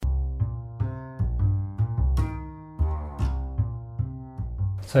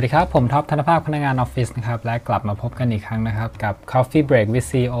สวัสดีครับผมท็อปธนภาคพนักงานออฟฟิศนะครับและกลับมาพบกันอีกครั้งนะครับกับ Coffee Break with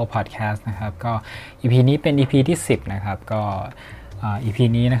CEO Podcast นะครับก็ EP นี้เป็น EP ที่10นะครับก็EP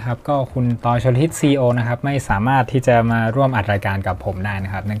นี้นะครับก็คุณตอชลทิศ CEO นะครับไม่สามารถที่จะมาร่วมอัดรายการกับผมได้น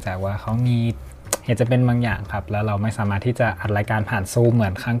ะครับเนื่องจากว่าเขามีเหตุจะเป็นบางอย่างครับแล้วเราไม่สามารถที่จะอัดรายการผ่านซูมเหมื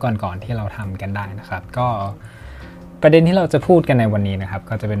อนครั้งก่อนๆที่เราทำกันได้นะครับก็ประเด็นที่เราจะพูดกันในวันนี้นะครับ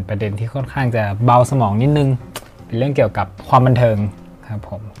ก็จะเป็นประเด็นที่ค่อนข้างจะเบาสมองนิดนึงเป็นเรื่องเกี่ยวกับความบันเทิงครับ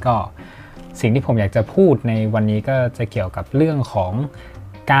ผมก็สิ่งที่ผมอยากจะพูดในวันนี้ก็จะเกี่ยวกับเรื่องของ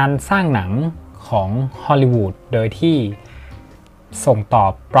การสร้างหนังของฮอลลีวูดโดยที่ส่งตอ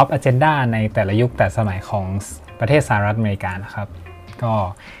บ Prop Agenda ในแต่ละยุคแต่สมัยของประเทศสหรัฐอเมริกานะครับก็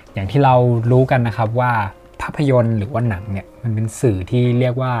อย่างที่เรารู้กันนะครับว่าภาพยนตร์หรือว่าหนังเนี่ยมันเป็นสื่อที่เรี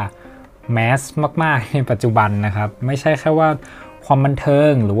ยกว่าแมสมากๆในปัจจุบันนะครับไม่ใช่แค่ว่าความบันเทิ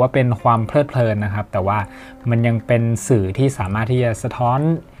งหรือว่าเป็นความเพลิดเพลินนะครับแต่ว่ามันยังเป็นสื่อที่สามารถที่จะสะท้อน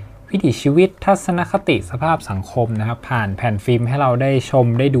วิถีชีวิตทัศนคติสภาพสังคมนะครับผ่านแผ่นฟิล์มให้เราได้ชม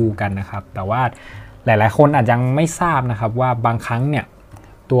ได้ดูกันนะครับแต่ว่าหลายๆคนอาจยังไม่ทราบนะครับว่าบางครั้งเนี่ย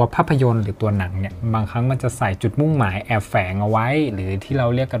ตัวภาพยนตร์หรือตัวหนังเนี่ยบางครั้งมันจะใส่จุดมุ่งหมายแอบแฝงเอาไว้หรือที่เรา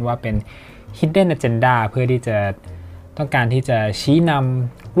เรียกกันว่าเป็น hidden agenda เพื่อที่จะต้องการที่จะชี้น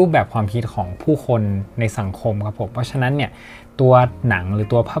ำรูปแบบความคิดของผู้คนในสังคมครับผมเพราะฉะนั้นเนี่ยตัวหนังหรือ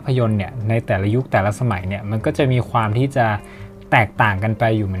ตัวภาพยนตร์เนี่ยในแต่ละยุคแต่ละสมัยเนี่ยมันก็จะมีความที่จะแตกต่างกันไป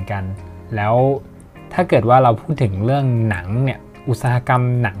อยู่เหมือนกันแล้วถ้าเกิดว่าเราพูดถึงเรื่องหนังเนี่ยอุตสาหกรรม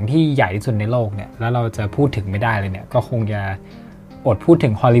หนังที่ใหญ่ที่สุดในโลกเนี่ยแล้วเราจะพูดถึงไม่ได้เลยเนี่ยก็คงจะอดพูดถึ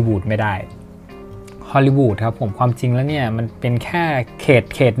งฮอลลีวูดไม่ได้ฮอลลีวูดครับผมความจริงแล้วเนี่ยมันเป็นแค่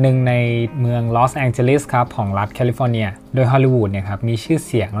เขตหนึ่งในเมืองลอสแองเจลิสครับของรัฐแคลิฟอร์เนียโดยฮอลลีวูดเนี่ยครับมีชื่อเ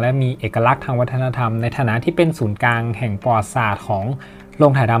สียงและมีเอกลักษณ์ทางวัฒนธรรมในฐานะที่เป็นศูนย์กลางแห่งประวัติศาสตร์ของโร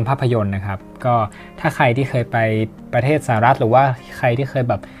งถ่ายทำภาพยนตร์นะครับก็ถ้าใครที่เคยไปประเทศสหรัฐหรือว่าใครที่เคย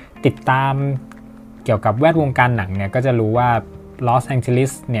แบบติดตามเกี่ยวกับแวดวงการหนังเนี่ยก็จะรู้ว่าลอสแองเจลิ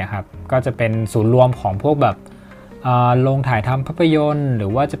สเนี่ยครับก็จะเป็นศูนย์รวมของพวกแบบโรงถ่ายทำภาพยนตร์หรื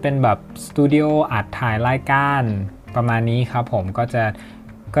อว่าจะเป็นแบบสตูดิโออัดถ่ายรายการประมาณนี้ครับผม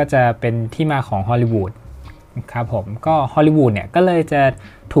ก็จะเป็นที่มาของฮอลลีวูดครับผมก็ฮอลลีวูดเนี่ยก็เลยจะ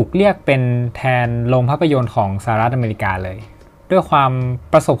ถูกเรียกเป็นแทนโรงภาพยนตร์ของสหรัฐอเมริกาเลยด้วยความ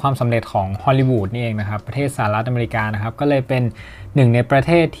ประสบความสำเร็จของฮอลลีวูดนี่เองนะครับประเทศสหรัฐอเมริกานะครับก็เลยเป็นหนึ่งในประเ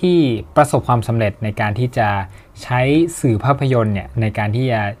ทศที่ประสบความสำเร็จในการที่จะใช้สื่อภาพยนตร์เนี่ยในการที่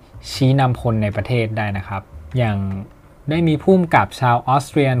จะชี้นำคนในประเทศได้นะครับอย่างได้มีผู้กำกับชาวออส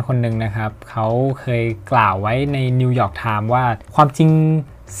เตรียนคนหนึ่งนะครับเขาเคยกล่าวไว้ในนิวยอร์กไทม์ว่าความจริง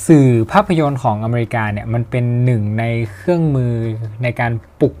สื่อภาพยนตร์ของอเมริกาเนี่ยมันเป็นหนึ่งในเครื่องมือในการ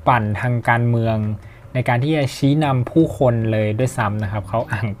ปลุกปั่นทางการเมืองในการที่จะชี้นำผู้คนเลยด้วยซ้ำนะครับเขา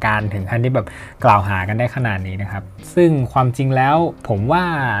อ่างการถึงขั้นที่แบบกล่าวหากันได้ขนาดนี้นะครับซึ่งความจริงแล้วผมว่า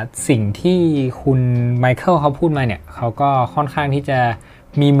สิ่งที่คุณไมเคิลเขาพูดมาเนี่ยเขาก็ค่อนข้างที่จะ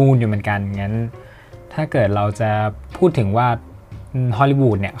มีมูลอยู่เหมือนกันงั้นถ้าเกิดเราจะพูดถึงว่าฮอลลีวู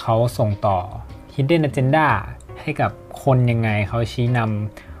ดเนี่ยเขาส่งต่อ hidden agenda ให้กับคนยังไงเขาชี้น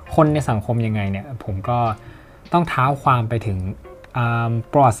ำคนในสังคมยังไงเนี่ยผมก็ต้องเท้าความไปถึง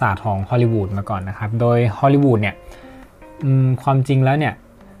ประวัติศาสตร์ของฮอลลีวูดมาก่อนนะครับโดยฮอลลีวูดเนี่ยความจริงแล้วเนี่ย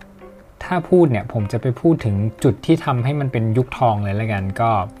ถ้าพูดเนี่ยผมจะไปพูดถึงจุดที่ทำให้มันเป็นยุคทองเลยละกัน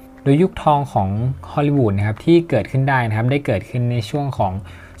ก็โดยยุคทองของฮอลลีวูดนะครับที่เกิดขึ้นได้นะครับได้เกิดขึ้นในช่วงของ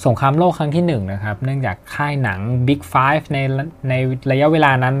สงครามโลกครั้งที่1นะครับเนื่องจากค่ายหนัง Big Five ในระยะเวล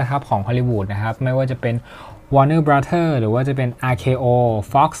านั้นนะครับของฮอลลีวูดนะครับไม่ว่าจะเป็น Warner Brothers หรือว่าจะเป็น RKO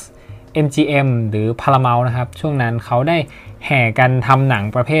Fox MGM หรือ Paramount นะครับช่วงนั้นเขาได้แห่กันทำหนัง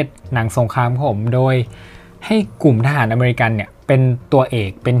ประเภทหนังสงครามผมโดยให้กลุ่มทหารอเมริกันเนี่ยเป็นตัวเอ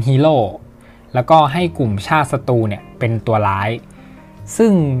กเป็นฮีโร่แล้วก็ให้กลุ่มชาติศัตรูเนี่ยเป็นตัวร้ายซึ่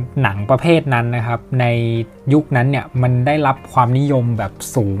งหนังประเภทนั้นนะครับในยุคนั้นเนี่ยมันได้รับความนิยมแบบ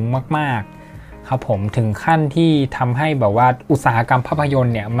สูงมากๆครับผมถึงขั้นที่ทำให้แบบว่าอุตสาหกรรมภาพยนต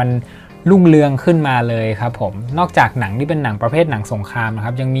ร์เนี่ยมันรุ่งเรืองขึ้นมาเลยครับผมนอกจากหนังที่เป็นหนังประเภทหนังสงครามนะค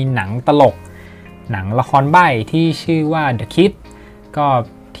รับยังมีหนังตลกหนังละครใบ้ที่ชื่อว่า The Kid ก็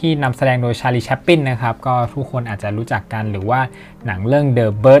ที่นำแสดงโดยชาลีแชปปินนะครับก็ทุกคนอาจจะรู้จักกันหรือว่าหนังเรื่อง The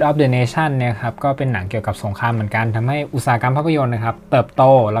Birth of the Nation เนี่ยครับก็เป็นหนังเกี่ยวกับสงครามเหมือนกันทำให้อุตสาหกรรมภาพยนตร์นะครับเติบโต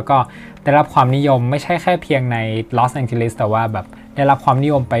แล้วก็ได้รับความนิยมไม่ใช่แค่เพียงในลอสแองเจลิสแต่ว่าแบบได้รับความนิ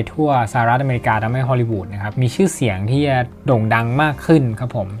ยมไปทั่วสหรัฐอเมริกาทำให้ฮอลลีวูดนะครับมีชื่อเสียงที่จะโด่งดังมากขึ้นครับ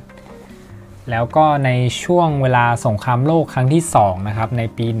ผมแล้วก็ในช่วงเวลาสงครามโลกครั้งที่2นะครับใน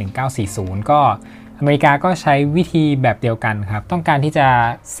ปี1940ก็อเมริกาก็ใช้วิธีแบบเดียวกันครับต้องการที่จะ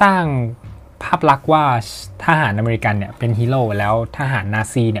สร้างภาพลักษณ์ว่าทหารอเมริกันเนี่ยเป็นฮีโร่แล้วทหารนา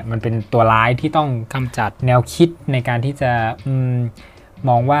ซีเนี่ยมันเป็นตัวร้ายที่ต้องกำจัดแนวคิดในการที่จะ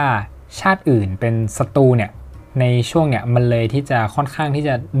มองว่าชาติอื่นเป็นศัตรูเนี่ยในช่วงเนี่ยมันเลยที่จะค่อนข้างที่จ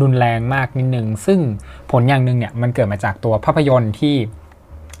ะรุนแรงมากนิดนึงซึ่งผลอย่างหนึ่งเนี่ยมันเกิดมาจากตัวภาพยนตร์ที่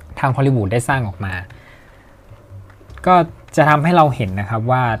ทางฮอลลีวูดได้สร้างออกมาก็จะทำให้เราเห็นนะครับ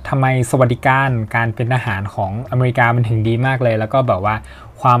ว่าทำไมสวัสดิการเป็นทหารของอเมริกามันถึงดีมากเลยแล้วก็แบบว่า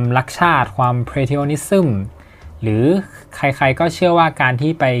ความรักชาติความ patriotism หรือใครๆก็เชื่อว่าการ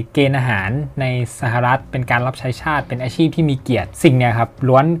ที่ไปเกณฑ์อาหารในสหรัฐเป็นการรับใช้ชาติเป็นอาชีพที่มีเกียรติสิ่งนี้ครับ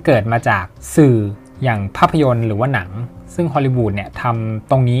ล้วนเกิดมาจากสื่ออย่างภาพยนตร์หรือว่าหนังซึ่งฮอลลีวูดเนี่ยทำ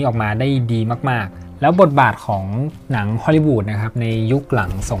ตรงนี้ออกมาได้ดีมากๆแล้วบทบาทของหนังฮอลลีวูดนะครับในยุคหลั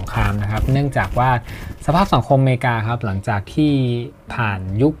งสงครามนะครับเนื่องจากว่าสภาพสังคมอเมริกาครับหลังจากที่ผ่าน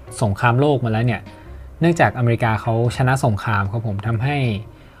ยุคสงครามโลกมาแล้วเนี่ยเนื่องจากอเมริกาเขาชนะสงครามครับผมทำให้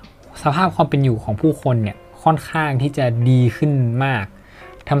สภาพความเป็นอยู่ของผู้คนเนี่ยค่อนข้างที่จะดีขึ้นมาก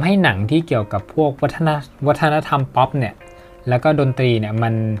ทำให้หนังที่เกี่ยวกับพวกวัฒนธรรมป๊อปเนี่ยแล้วก็ดนตรีเนี่ยมั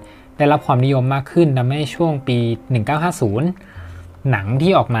นได้รับความนิยมมากขึ้นทำให้ช่วงปี 1950 หนัง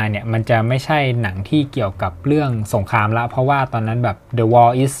ที่ออกมาเนี่ยมันจะไม่ใช่หนังที่เกี่ยวกับเรื่องสงครามละเพราะว่าตอนนั้นแบบ the war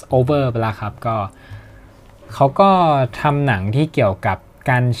is over ไปแล้วครับก็เขาก็ทำหนังที่เกี่ยวกับ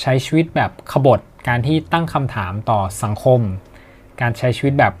การใช้ชีวิตแบบขบถการที่ตั้งคำถามต่อสังคมการใช้ชีวิ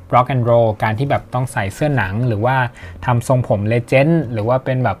ตแบบ rock and roll การที่แบบต้องใส่เสื้อหนังหรือว่าทำทรงผมเลเจนด์หรือว่าเ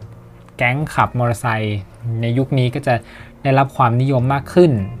ป็นแบบแก๊งขับมอเตอร์ไซค์ในยุคนี้ก็จะได้รับความนิยมมากขึ้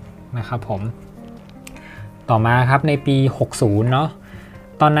นนะครับผมต่อมาครับในปี 60 เนาะ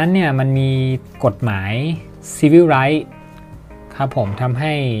ตอนนั้นเนี่ยมันมีกฎหมาย Civil Rights ครับผมทำใ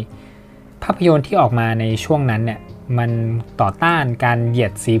ห้ภาพยนตร์ที่ออกมาในช่วงนั้นเนี่ยมันต่อต้านการเหยีย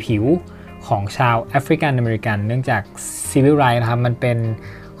ดสีผิวของชาวแอฟริกันอเมริกันเนื่องจาก Civil Rights นะครับมันเป็น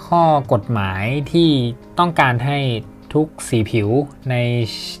ข้อกฎหมายที่ต้องการให้ทุกสีผิวใน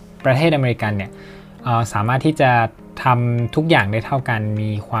ประเทศอเมริกันเนี่ยสามารถที่จะทำทุกอย่างได้เท่ากันมี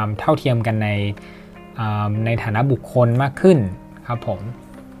ความเท่าเทียมกันในฐานะบุคคลมากขึ้นครับผม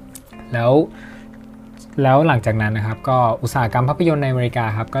แล้วหลังจากนั้นนะครับก็อุตสาหกรรมภาพยนตร์ในอเมริกา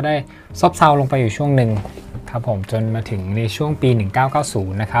ครับก็ได้ซบเซาลงไปอยู่ช่วงหนึ่งครับผมจนมาถึงในช่วงปี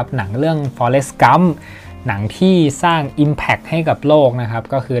 1990 นะครับหนังเรื่อง Forrest Gump หนังที่สร้าง Impact ให้กับโลกนะครับ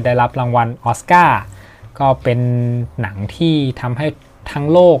ก็คือได้รับรางวัลออสการ์ก็เป็นหนังที่ทำให้ทั้ง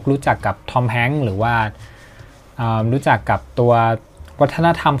โลกรู้จักกับทอมแฮงค์หรือว่ารู้จักกับตัววัฒน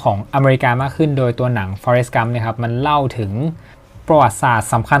ธรรมของอเมริกามากขึ้นโดยตัวหนัง Forrest Gump นะครับมันเล่าถึงประวัติศาสตร์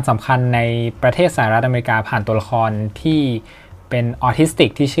สำคัญในประเทศสหรัฐอเมริกาผ่านตัวละครที่เป็นออทิสติก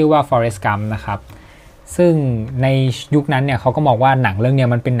ที่ชื่อว่า Forrest Gump นะครับซึ่งในยุคนั้นเนี่ยเขาก็มองว่าหนังเรื่องนี้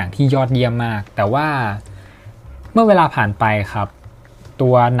มันเป็นหนังที่ยอดเยี่ยมมากแต่ว่าเมื่อเวลาผ่านไปครับตั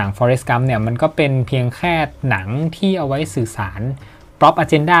วหนัง Forrest Gump เนี่ยมันก็เป็นเพียงแค่หนังที่เอาไว้สื่อสารProp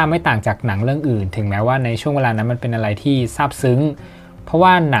Agenda ไม่ต่างจากหนังเรื่องอื่นถึงแม้ว่าในช่วงเวลานั้นมันเป็นอะไรที่ซาบซึ้งเพราะ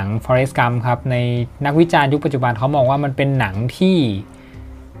ว่าหนัง Forrest Gump ครับในนักวิจารณ์ยุคปัจจุบันเขามองว่ามันเป็นหนังที่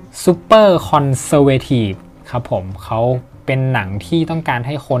Super Conservative ครับผมเขาเป็นหนังที่ต้องการใ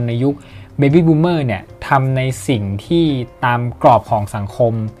ห้คนในยุค Baby Boomer เนี่ยทำในสิ่งที่ตามกรอบของสังค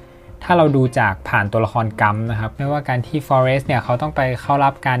มถ้าเราดูจากผ่านตัวละครกัมนะครับไม่ว่าการที่ Forrest เนี่ยเขาต้องไปเข้ารั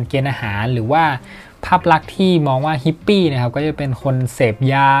บการเกณฑ์อาหารหรือว่าภาพลักษณ์ที่มองว่าฮิปปี้นะครับก็จะเป็นคนเสพ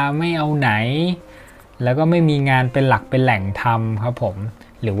ยาไม่เอาไหนแล้วก็ไม่มีงานเป็นหลักเป็นแหล่งทำครับผม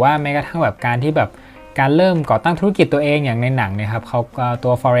หรือว่าแม้กระทั่งแบบการที่แบบการเริ่มก่อตั้งธุรกิจตัวเองอย่างในหนังนะครับเขาตั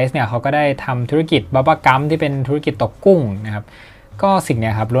ว Forrest เนี่ยเขาก็ได้ทำธุรกิจบับเบิ้ลกัมที่เป็นธุรกิจตกกุ้งนะครับก็สิ่ง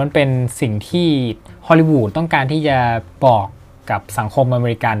นี้ครับล้วนเป็นสิ่งที่ฮอลลีวูดต้องการที่จะบอกกับสังคมอเม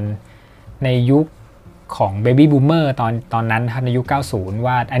ริกันในยุคของ Baby Boomer ตอนนั้นครับในยุค 90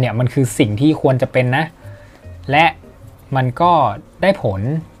 ว่าอันเนี้ยมันคือสิ่งที่ควรจะเป็นนะและมันก็ได้ผ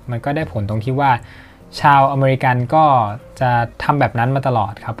ลตรงที่ว่าชาวอเมริกันก็จะทำแบบนั้นมาตลอ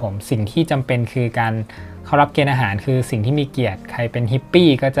ดครับผมสิ่งที่จำเป็นคือการเข้ารับเกณฑ์อาหารคือสิ่งที่มีเกียรติใครเป็นฮิปปี้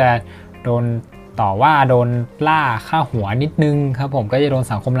ก็จะโดนต่อว่าโดนล่าฆ่าหัวนิดนึงครับผมก็จะโดน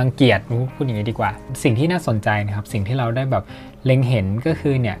สังคมรังเกียจพูดอย่างนี้ดีกว่าสิ่งที่น่าสนใจนะครับสิ่งที่เราได้แบบเล็งเห็นก็คื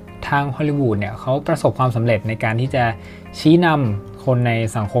อเนี่ยทางฮอลลีวูดเนี่ยเขาประสบความสำเร็จในการที่จะชี้นำคนใน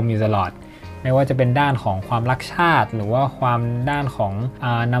สังคมอยู่ตลอดไม่ว่าจะเป็นด้านของความรักชาติหรือว่าความด้านของ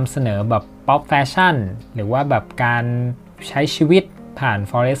นำเสนอแบบป๊อปแฟชั่นหรือว่าแบบการใช้ชีวิตผ่าน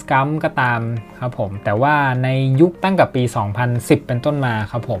Forrest Gump ก็ตามครับผมแต่ว่าในยุคตั้งแต่ปี 2010 เป็นต้นมา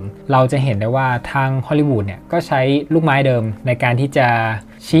ครับผมเราจะเห็นได้ว่าทางฮอลลีวูดเนี่ยก็ใช้ลูกไม้เดิมในการที่จะ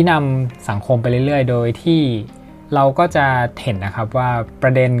ชี้นำสังคมไปเรื่อยๆโดยที่เราก็จะเห็นนะครับว่าปร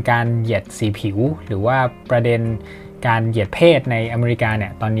ะเด็นการเหยียดสีผิวหรือว่าประเด็นการเหยียดเพศในอเมริกาเนี่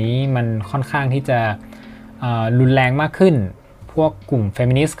ยตอนนี้มันค่อนข้างที่จะรุนแรงมากขึ้นพวกกลุ่มเฟ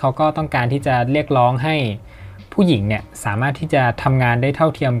มินิสต์เขาก็ต้องการที่จะเรียกร้องให้ ผู้หญิงเนี่ยสามารถที่จะทำงานได้เท่า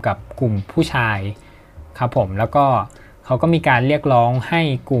เทียมกับกลุ่มผู้ชายครับผมแล้วก็เขาก็มีการเรียกร้องให้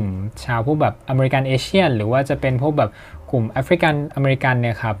กลุ่มชาวพวกแบบอเมริกันเอเชียนหรือว่าจะเป็นพวกแบบกลุ่มแอฟริกันอเมริกันเ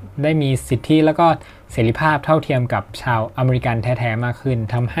นี่ยครับได้มีสิทธิแล้วก็เสรีภาพเท่าเทียมกับชาวอเมริกันแท้ๆมากขึ้น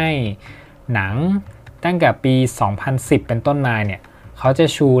ทำให้หนังตั้งแต่ปี 2010 เป็นต้นมาเนี่ยเขาจะ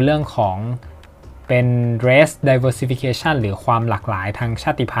ชูเรื่องของเป็น race diversification หรือความหลากหลายทางช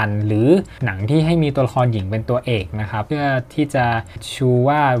าติพันธุ์หรือหนังที่ให้มีตัวละครหญิงเป็นตัวเอกนะครับเพื่อที่จะชู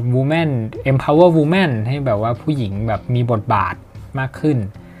ว่า woman empower woman ให้แบบว่าผู้หญิงแบบมีบทบาทมากขึ้น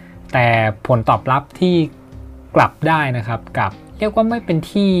แต่ผลตอบรับที่กลับได้นะครับกับเรียกว่าไม่เป็น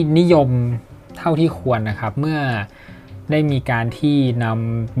ที่นิยมเท่าที่ควรนะครับเมื่อได้มีการที่น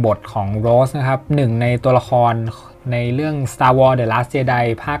ำบทของโรสนะครับหนึ่งในตัวละครในเรื่อง Star Wars The Last Jedi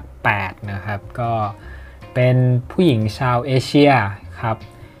ภาค 8 นะครับก็เป็นผู้หญิงชาวเอเชียครับ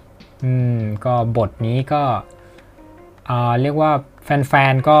ก็บทนี้ก็เรียกว่าแฟ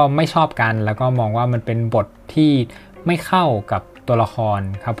นๆก็ไม่ชอบกันแล้วก็มองว่ามันเป็นบทที่ไม่เข้ากับตัวละคร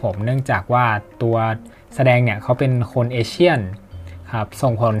ครับผมเนื่องจากว่าตัวแสดงเนี่ยเขาเป็นคนเอเชียนครับส่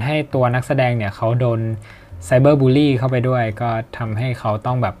งผลให้ตัวนักแสดงเนี่ยเขาโดนไซเบอร์บูลลี่เข้าไปด้วยก็ทำให้เขา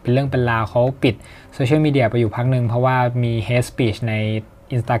ต้องแบบเป็นเรื่องเป็นราวเขาปิดโซเชียลมีเดียไปอยู่พักหนึ่งเพราะว่ามี hate speech ใน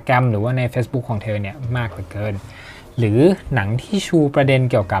Instagram หรือว่าใน Facebook ของเธอเนี่ยมากเหลือเกินหรือหนังที่ชูประเด็น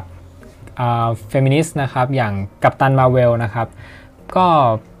เกี่ยวกับเฟมินิสต์นะครับอย่างกัปตันมาร์เวลนะครับก็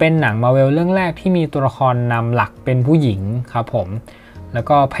เป็นหนังมาร์เวลเรื่องแรกที่มีตัวละครนำหลักเป็นผู้หญิงครับผมแล้ว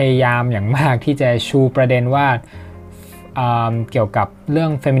ก็พยายามอย่างมากที่จะชูประเด็นว่าเกี่ยวกับเรื่อ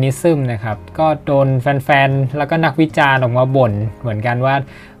งเฟมินิซึมนะครับก็โดนแฟนๆแล้วก็นักวิจารณ์ออกมาบ่นเหมือนกันว่า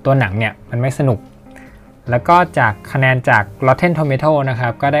ตัวหนังเนี่ยมันไม่สนุกแล้วก็จากคะแนนจาก Rotten Tomato นะครั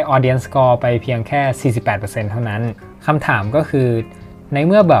บก็ได้ Audience Score ไปเพียงแค่ 48% เท่านั้นคำถามก็คือในเ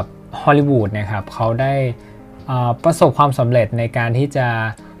มื่อแบบฮอลลีวูดนะครับเขาได้ประสบความสำเร็จในการที่จะ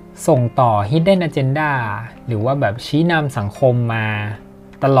ส่งต่อ Hidden Agenda หรือว่าแบบชี้นำสังคมมา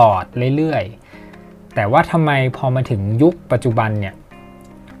ตลอดเรื่อยๆแต่ว่าทำไมพอมาถึงยุคปัจจุบันเนี่ย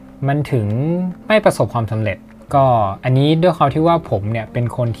มันถึงไม่ประสบความสำเร็จก็อันนี้ด้วยความที่ว่าผมเนี่ยเป็น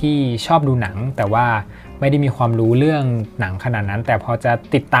คนที่ชอบดูหนังแต่ว่าไม่ได้มีความรู้เรื่องหนังขนาดนั้นแต่พอจะ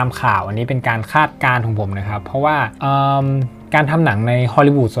ติดตามข่าวอันนี้เป็นการคาดการณ์ของผมนะครับเพราะว่าการทำหนังในฮอล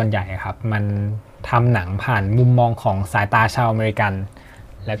ลีวูดส่วนใหญ่ครับมันทำหนังผ่านมุมมองของสายตาชาวอเมริกัน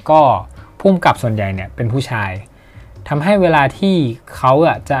แล้วก็ผู้กำกับส่วนใหญ่เนี่ยเป็นผู้ชายทำให้เวลาที่เขา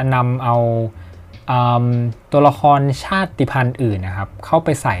จะนำเอาตัวละครชาติพันธุ์อื่นนะครับเข้าไป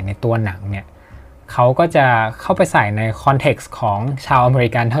ใส่ในตัวหนังเนี่ยเขาก็จะเข้าไปใส่ในคอนเท็กซ์ของชาวอเมริ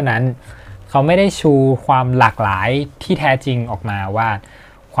กันเท่านั้นเขาไม่ได้ชูความหลากหลายที่แท้จริงออกมาว่า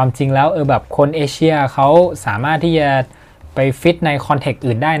ความจริงแล้วแบบคนเอเชียเขาสามารถที่จะไปฟิตในคอนเท็กซ์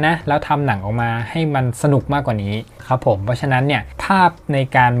อื่นได้นะแล้วทำหนังออกมาให้มันสนุกมากกว่านี้ครับผมเพราะฉะนั้นเนี่ยภาพใน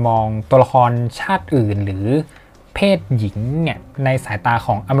การมองตัวละครชาติอื่นหรือเพศหญิงเนี่ยในสายตาข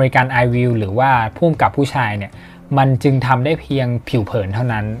องอเมริกันไอวิลหรือว่าผู้กำกับผู้ชายเนี่ยมันจึงทำได้เพียงผิวเผินเท่า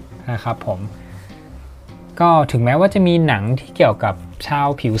นั้นนะครับผมก็ถึงแม้ว่าจะมีหนังที่เกี่ยวกับชาว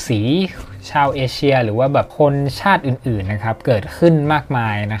ผิวสีชาวเอเชียหรือว่าแบบคนชาติอื่นๆนะครับเกิดขึ้นมากมา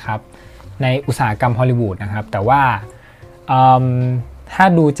ยนะครับในอุตสาหกรรมฮอลลีวูดนะครับแต่ว่าถ้า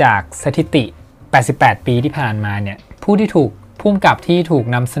ดูจากสถิติ88ปีที่ผ่านมาเนี่ยผู้กำกับที่ถูก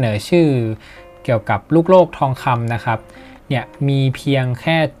นำเสนอชื่อเกี่ยวกับลูกโลกทองคำนะครับเนี่ยมีเพียงแ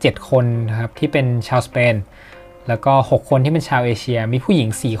ค่7คนนะครับที่เป็นชาวสเปนแล้วก็6คนที่เป็นชาวเอเชียมีผู้หญิง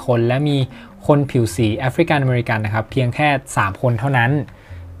4คนและมีคนผิวสีแอฟริกันอเมริกันนะครับเพียงแค่3คนเท่านั้น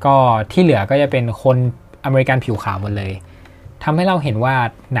ก็ที่เหลือก็จะเป็นคนอเมริกันผิวขาวหมดเลยทำให้เราเห็นว่า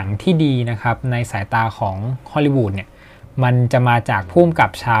หนังที่ดีนะครับในสายตาของฮอลลีวูดเนี่ยมันจะมาจากผู้กำกั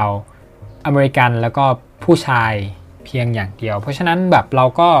บชาวอเมริกันแล้วก็ผู้ชายเพียงอย่างเดียวเพราะฉะนั้นแบบเรา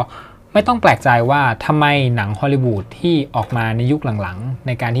ก็ไม่ต้องแปลกใจว่าทำไมหนังฮอลลีวูดที่ออกมาในยุคหลังๆใ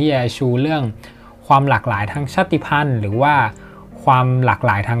นการที่จะชูเรื่องความหลากหลายทางชาติพันธุ์หรือว่าความหลากห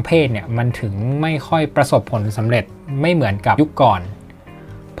ลายทางเพศเนี่ยมันถึงไม่ค่อยประสบผลสำเร็จไม่เหมือนกับยุคก่อน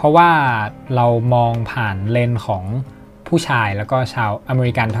เพราะว่าเรามองผ่านเลนส์ของผู้ชายแล้วก็ชาวอเม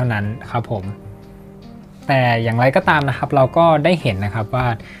ริกันเท่านั้นครับผมแต่อย่างไรก็ตามนะครับเราก็ได้เห็นนะครับว่า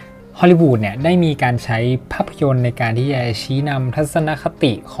ฮอลลีวูดเนี่ยได้มีการใช้ภาพยนตร์ในการที่จะชี้นำทัศนค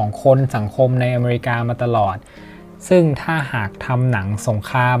ติของคนสังคมในอเมริกามาตลอดซึ่งถ้าหากทำหนังสง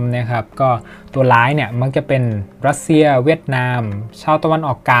ครามนะครับก็ตัวร้ายเนี่ยมักจะเป็นรัสเซียเวียดนามชาวตะวันอ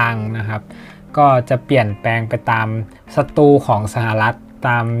อกกลางนะครับก็จะเปลี่ยนแปลงไปตามศัตรูของสหรัฐต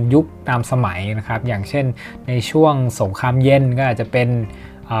ามยุคตามสมัยนะครับอย่างเช่นในช่วงสงครามเย็นก็อาจจะเป็น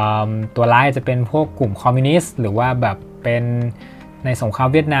ตัวร้ายจะเป็นพวกกลุ่มคอมมิวนิสต์หรือว่าแบบเป็น ในสงคราม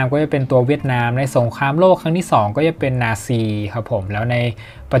เวียดนามก็จะเป็นตัวเวียดนามในสงครามโลกครั้งที่2ก็จะเป็นนาซีครับผมแล้วใน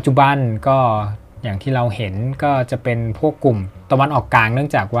ปัจจุบันก็อย่างที่เราเห็นก็จะเป็นพวกกลุ่มตะวันออกกลางเนื่อง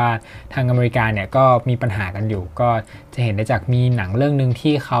จากว่าทางอเมริกาเนี่ยก็มีปัญหากันอยู่ก็จะเห็นได้จากมีหนังเรื่องนึง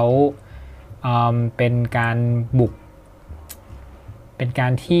ที่เขาเป็นการบุกเป็นกา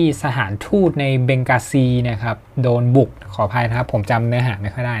รที่สถานทูตในเบงกาซีนะครับโดนบุกขออภัยนะครับผมจำเนื้อหาไม่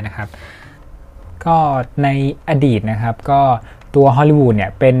ค่อยได้นะครับก็ในอดีตนะครับก็ตัวฮอลลีวูดเนี่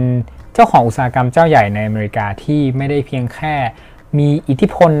ยเป็นเจ้าของอุตสาหกรรมเจ้าใหญ่ในอเมริกาที่ไม่ได้เพียงแค่มีอิทธิ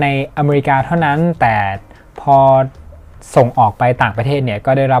พลในอเมริกาเท่านั้นแต่พอส่งออกไปต่างประเทศเนี่ย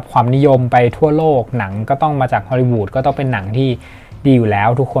ก็ได้รับความนิยมไปทั่วโลกหนังก็ต้องมาจากฮอลลีวูดก็ต้องเป็นหนังที่ดีอยู่แล้ว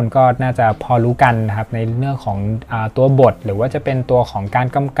ทุกคนก็น่าจะพอรู้กันนะครับในเรื่องของตัวบทหรือว่าจะเป็นตัวของการ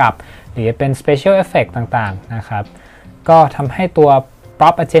กำกับหรือเป็น special effect ต่างๆนะครับก็ทำให้ตัว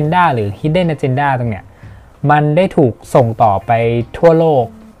prop agenda หรือ hidden agenda ตรงเนี้ยมันได้ถูกส่งต่อไปทั่วโลก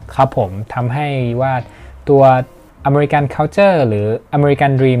ครับผมทำให้ว่าตัว American culture หรือ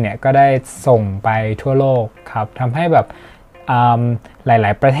American Dream เนี่ยก็ได้ส่งไปทั่วโลกครับทำให้แบบหล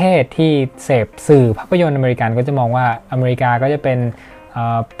ายๆประเทศที่เสพสื่อภาพยนตร์อเมริกันก็จะมองว่าอเมริกาก็จะเป็น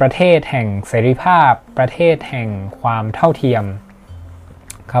ประเทศแห่งเสรีภาพประเทศแห่งความเท่าเทียม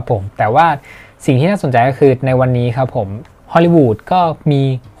ครับผมแต่ว่าสิ่งที่น่าสนใจก็คือในวันนี้ครับผมฮอลลีวูดก็มี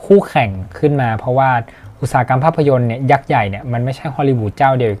คู่แข่งขึ้นมาเพราะว่าอุตสาหกรรมภาพยนตร์เนี่ยยักษ์ใหญ่เนี่ยมันไม่ใช่ฮอลลีวูดเจ้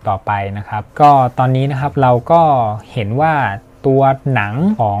าเดียวอีกต่อไปนะครับก็ตอนนี้นะครับเราก็เห็นว่าตัวหนัง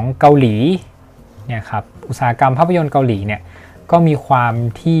ของเกาหลีเนี่ยครับอุตสาหกรรมภาพยนตร์เกาหลีเนี่ยก็มีความ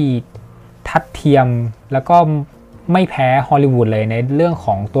ที่ทัดเทียมแล้วก็ไม่แพ้ฮอลลีวูดเลยในเรื่องข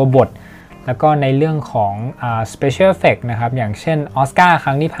องตัวบทแล้วก็ในเรื่องของspecial effect นะครับอย่างเช่นออสการ์ค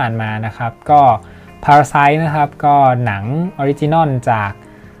รั้งที่ผ่านมานะครับก็ Parasite นะครับก็หนังออริจินอลจาก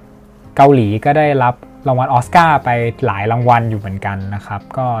เกาหลีก็ได้รับรางวัลออสการ์ไปหลายรางวัลอยู่เหมือนกันนะครับ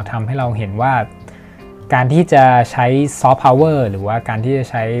ก็ทำให้เราเห็นว่าการที่จะใช้ซอฟต์พาวเวอร์หรือว่าการที่จะ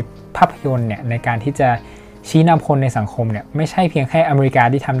ใช้ภาพยนตร์เนี่ยในการที่จะชี้นำคนในสังคมเนี่ยไม่ใช่เพียงแค่อเมริกา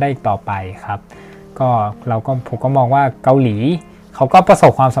ที่ทำได้อีกต่อไปครับก็ผมก็มองว่าเกาหลีเขาก็ประส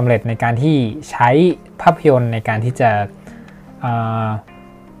บความสำเร็จในการที่ใช้ภาพยนตร์ในการที่จะ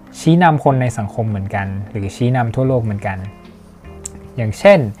ชี้นำคนในสังคมเหมือนกันหรือชี้นำทั่วโลกเหมือนกันอย่างเ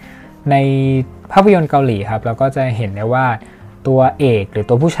ช่นในภาพยนตร์เกาหลีครับเราก็จะเห็นได้ว่าตัวเอกหรือ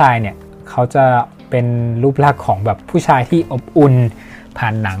ตัวผู้ชายเนี่ยเขาจะเป็นรูปลักษณ์ของแบบผู้ชายที่อบอุ่นผ่า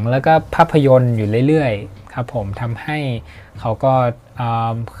นหนังแล้วก็ภาพยนตร์อยู่เรื่อยๆครับผมทำให้เขาก็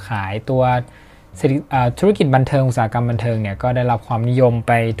ขายตัวธุรกิจบันเทิงอุตสาหกรรมบันเทิงเนี่ยก็ได้รับความนิยมไ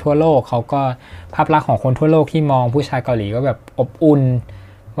ปทั่วโลกเขาก็ภาพลักษณ์ของคนทั่วโลกที่มองผู้ชายเกาหลีก็แบบอบอุ่น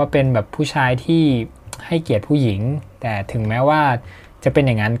ว่าเป็นแบบผู้ชายที่ให้เกียรติผู้หญิงแต่ถึงแม้ว่าจะเป็นอ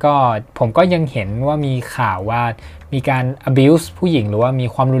ย่างนั้นก็ผมก็ยังเห็นว่ามีข่าวว่ามีการ abuse ผู้หญิงหรือว่ามี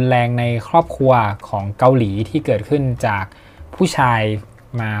ความรุนแรงในครอบครัวของเกาหลีที่เกิดขึ้นจากผู้ชาย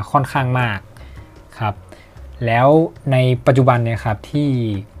มาค่อนข้างมากครับแล้วในปัจจุบันเนี่ยครับที่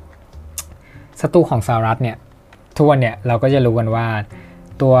ศัตรูของสหรัฐเนี่ยทุกวันเนี่ยเราก็จะรู้กันว่า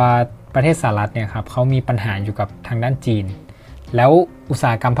ตัวประเทศสหรัฐเนี่ยครับเขามีปัญหาอยู่กับทางด้านจีนแล้วอุตสา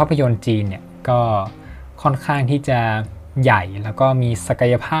หกรรมภาพยนตร์จีนเนี่ยก็ค่อนข้างที่จะใหญ่แล้วก็มีศัก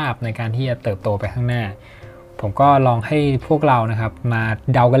ยภาพในการที่จะเติบโตไปข้างหน้าผมก็ลองให้พวกเรานะครับมา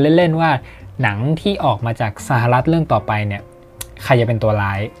เดากันเล่นๆว่าหนังที่ออกมาจากสหรัฐเรื่องต่อไปเนี่ยใครจะเป็นตัว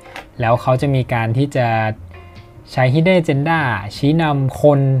ร้ายแล้วเขาจะมีการที่จะใช้ hidden agenda ชี้นำค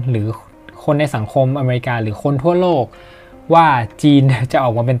นหรือคนในสังคมอเมริกาหรือคนทั่วโลกว่าจีนจะอ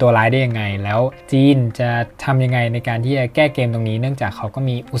อกมาเป็นตัวร้ายได้ยังไงแล้วจีนจะทำยังไงในการที่จะแก้เกมตรงนี้เนื่องจากเขาก็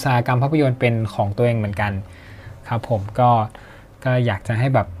มีอุตสาหกรรมภาพยนตร์เป็นของตัวเองเหมือนกันครับผมก็อยากจะให้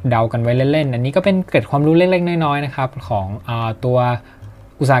แบบเดากันไว้เล่นๆอันนี้ก็เป็นเกร็ดความรู้เล็กๆน้อยๆนะครับของตัว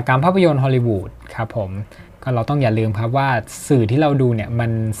อุตสาหกรรมภาพยนตร์ฮอลลีวูดครับผมก็เราต้องอย่าลืมครับว่าสื่อที่เราดูเนี่ยมั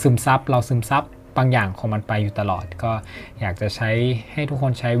นซึมซับบางอย่างของมันไปอยู่ตลอดก็อยากจะให้ทุกค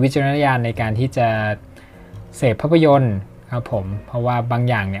นใช้วิจารณญาณในการที่จะเสพภาพยนตร์ครับผมเพราะว่าบาง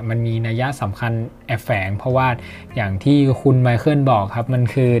อย่างเนี่ยมันมีนัยสำคัญแอบแฝงเพราะว่าอย่างที่คุณไมเคิลบอกครับมัน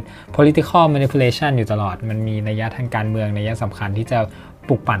คือ political manipulation อยู่ตลอดมันมีนัยทางการเมืองนัยสำคัญที่จะป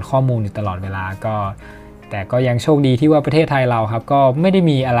ลุกปั่นข้อมูลอยู่ตลอดเวลาก็แต่ก็ยังโชคดีที่ว่าประเทศไทยเราครับก็ไม่ได้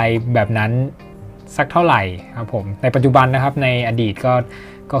มีอะไรแบบนั้นสักเท่าไหร่ครับผมในปัจจุบันนะครับในอดีต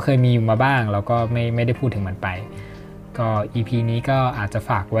ก็เคยมีอยู่มาบ้างแล้วก็ไม่ได้พูดถึงมันไปก็ EP นี้ก็อาจจะ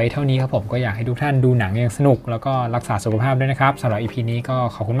ฝากไว้เท่านี้ครับผมก็อยากให้ทุกท่านดูหนังอย่างสนุกแล้วก็รักษาสุขภาพด้วยนะครับสำหรับ EP นี้ก็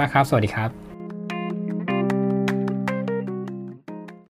ขอบคุณมากครับสวัสดีครับ